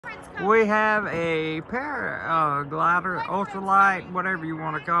We have a paraglider, ultralight, whatever you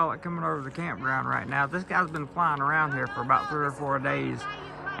want to call it, coming over the campground right now. This guy's been flying around here for about 3 or 4 days,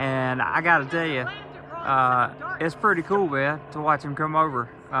 and I gotta tell you, it's pretty cool, man, to watch him come over.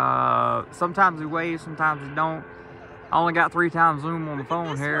 Sometimes he waves, sometimes he don't. I only got 3 times Zoom on the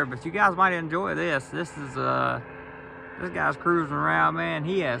phone here, but you guys might enjoy this. This guy's cruising around, man.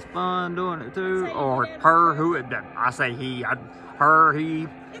 He has fun doing it too, or her, I say he, her, he.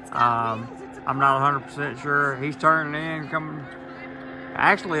 I'm not 100% sure. He's turning in, coming.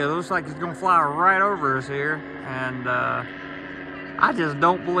 Actually, it looks like he's gonna fly right over us here, and I just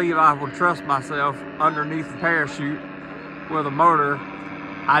don't believe I would trust myself underneath the parachute with a motor.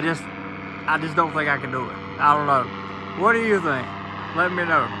 I just don't think I can do it. I don't know. What do you think? Let me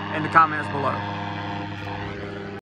know in the comments below.